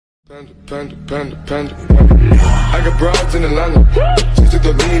Panda. I got broads in Atlanta, just took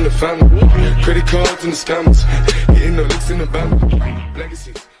the lean in the family. Credit cards and the scammers, hitting the licks in the band.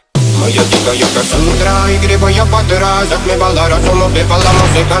 Legacies. Моя дикая Кассандра, игривая подра, затмевала разум, убивала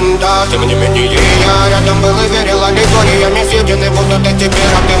музыканта. Тем не менее я рядом был и верила легориями, съедены будут эти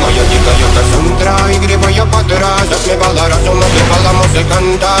пираты. Моя дикая Кассандра, игривая подра, затмевала разум, убивала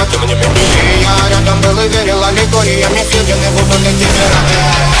музыканта. Тем не менее я рядом был и верила легориями, съедены будут эти пираты.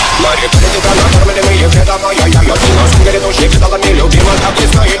 Мари критика, накормленные вредомая, я сила шунгали души, кидалами любима, так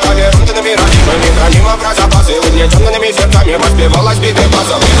близко и толерантно невыразимо, нехранимо про запасы, угнетенными сердцами воспевалась биты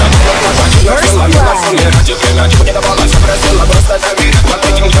базовых. Ради время, чего не давалось, просила просто доверять. Под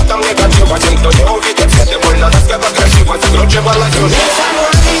этим летом негатива, тем, кто не увидит свет, и больно тоскова красиво закручивалась уже.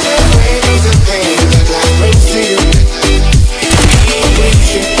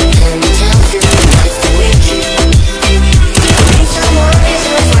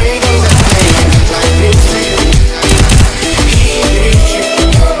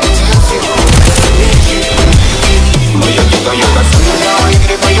 Моя дикая Кассандра,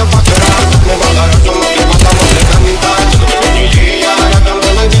 игривая подра, затмевала разум, убивала музыканта. Тем не менее я рядом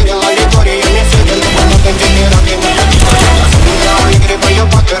был и верила легориями, съедены будут эти пираты. Моя дикая Кассандра, игривая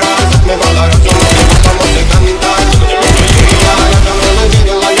подра, затмевала разум, убивала музыканта. Тем не менее я рядом был и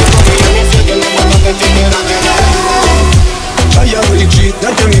верила легориями, съедены будут эти пираты. А я вылечит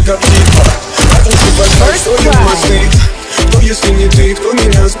над нами как типа, а уши большой, что я мастык. Но если не ты, кто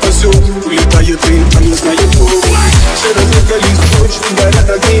меня спасет? Улетает дым, а не знает кто. Все разыгрались, ночь, горят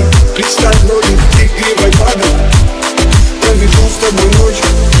огни. Представь ноги, игривой падай. Проведу с тобой ночь.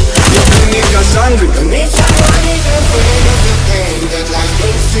 Я пленник Кассандры.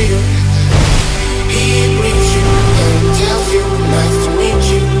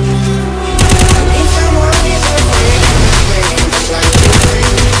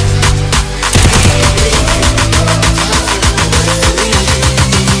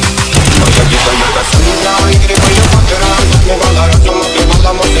 Моя дикая Кассандра, игривая подра, затмевала разум,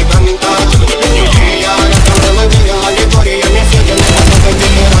 убивала музыканта. Тем не менее я рядом был и верила легориями, съедены будут эти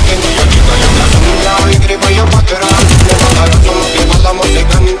пираты. Моя дикая Кассандра, игривая подра, затмевала разум, убивала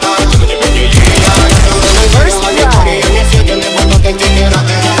музыканта. Тем не менее я рядом был и верила легориями, съедены будут эти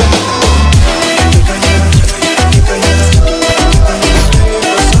пираты.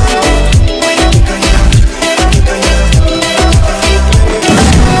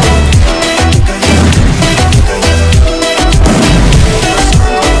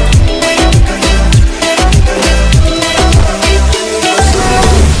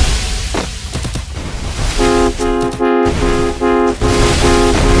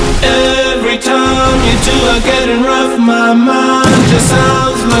 Every time you two are getting rough, my mind just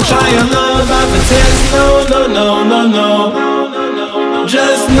sounds like Shia LaBeouf. It says no,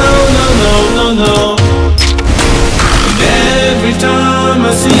 just no. And every time I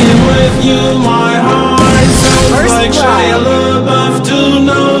see him with you, my heart sounds like Shia LaBeouf too.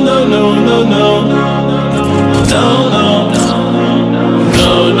 No.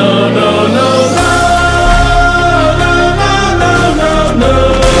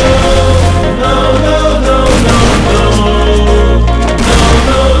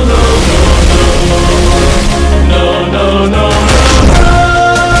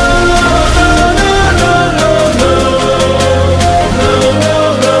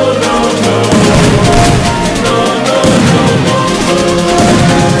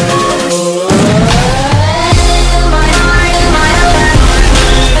 My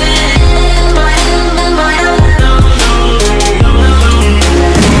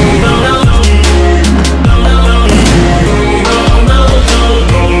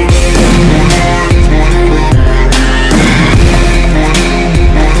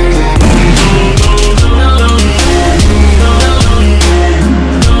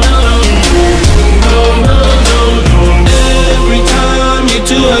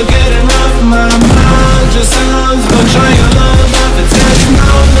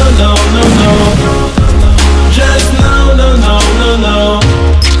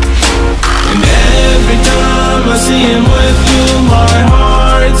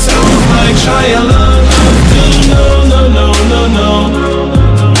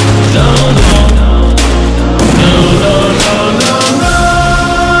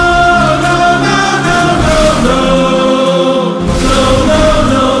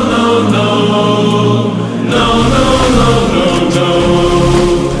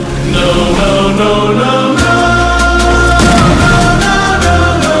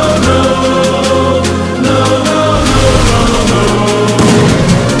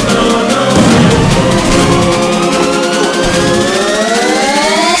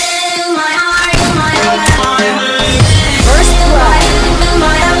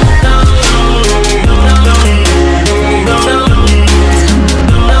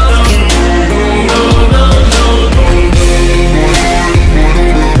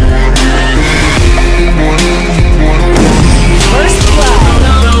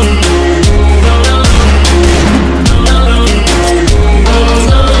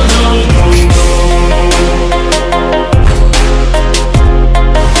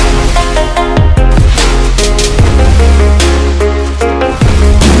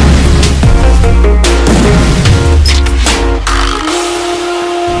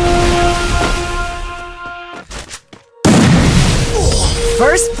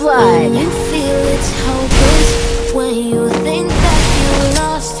First blood. You feel it's hopeless when you think that you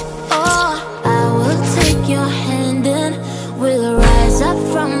lost. Oh, I will take your hand and we'll rise up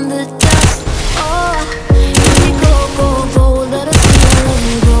from the dust. Oh, here we go, go, go, let us heal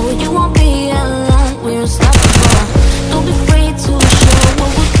and grow. You won't be alone, we're unstoppable. Don't be afraid to show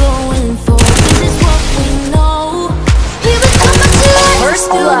what we're going for. This is what we know. Here we come back to life. First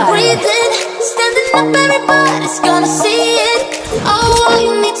Still blood. breathing, standing up, everybody's gonna see it. Oh, all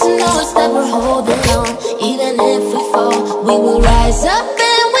you need to know is that we're holding on. Even if we fall, we will rise up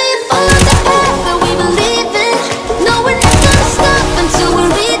and we follow the path that we believe in. No, we're not gonna stop until we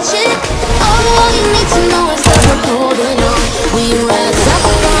reach it. Oh, all you need to know is that we're holding on. We rise up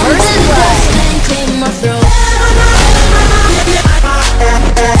from the dust and claim our throne.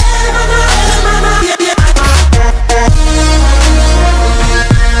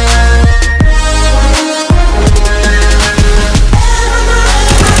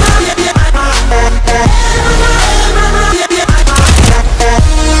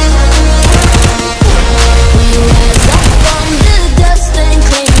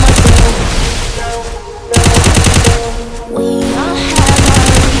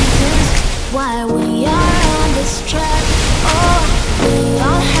 Why we are on this track. Oh, we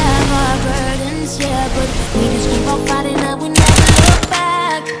all have our burdens, yeah, but we just keep on fighting and we never look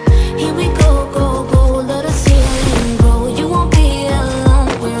back. Here we go, go, go, let us heal and grow. You won't be alone,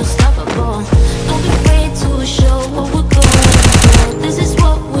 we're unstoppable. Don't be afraid to show what we're going for. This is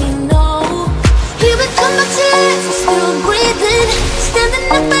what we know. Here we come back to life, we're still breathing, standing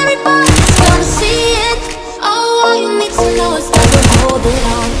up, everybody's gonna see it. Oh, all you need to know is that we're holding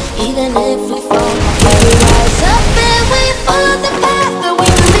on. Even if we fall, we rise up and we follow the path that we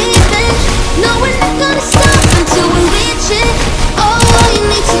believe in. No, we're not gonna stop until we reach it. Oh, all you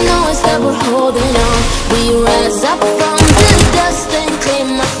need to know is that we're holding on. We rise up from the dust and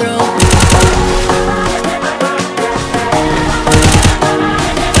claim our throne.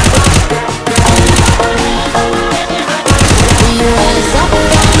 We rise up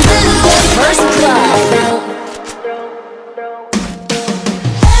from the dust. First blood.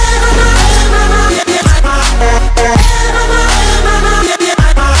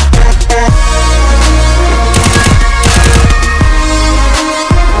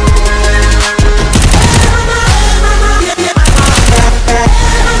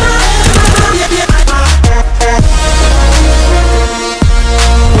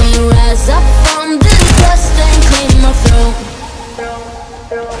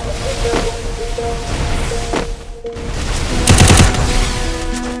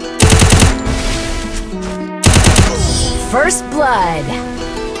 First blood.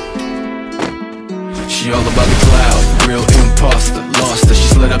 She all about the cloud, real imposter. Lost her, she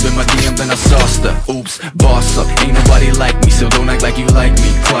slid up in my DM, then I sauced her. Oops, boss up, ain't nobody like me, so don't act like you like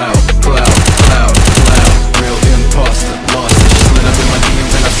me. Cloud, cloud, cloud, cloud, real imposter. Lost her, she slid up in my DM,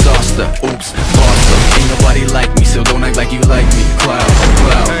 then I sauced her. Oops, boss up, ain't nobody like me, so don't act like you like me. Cloud,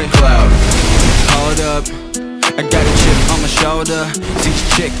 cloud, cloud. Hold up, I got a chip on my shoulder. See your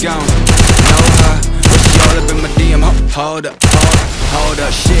chick gone, know her, but she all up in my DM. Hold up, hold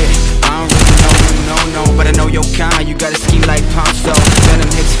up, shit. I don't really know you, no, but I know your kind. You got a scheme like Ponzo. Venom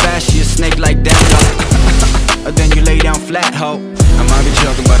hits fast, she a snake like that, then you lay down flat, ho. I might be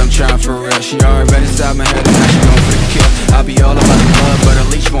joking, but I'm trying for real. She already been inside my head and now she going for the kill. I'll be all about the club, but her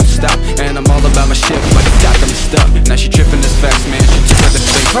leash won't stop. And I'm all about my shit, but the top got me stuck. Now she tripping this fast, man. She took out the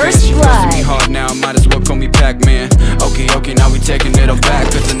fake First fans. She pressing me blood. hard now, might as well call me Pac-Man. Okay, now we taking it all back,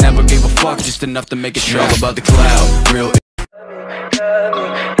 cause I never gave a fuck, just enough to make it true. All about the cloud, real.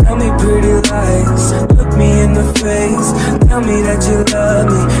 Tell me pretty lies, look me in the face. Tell me that you love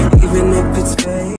me, even if it's fake.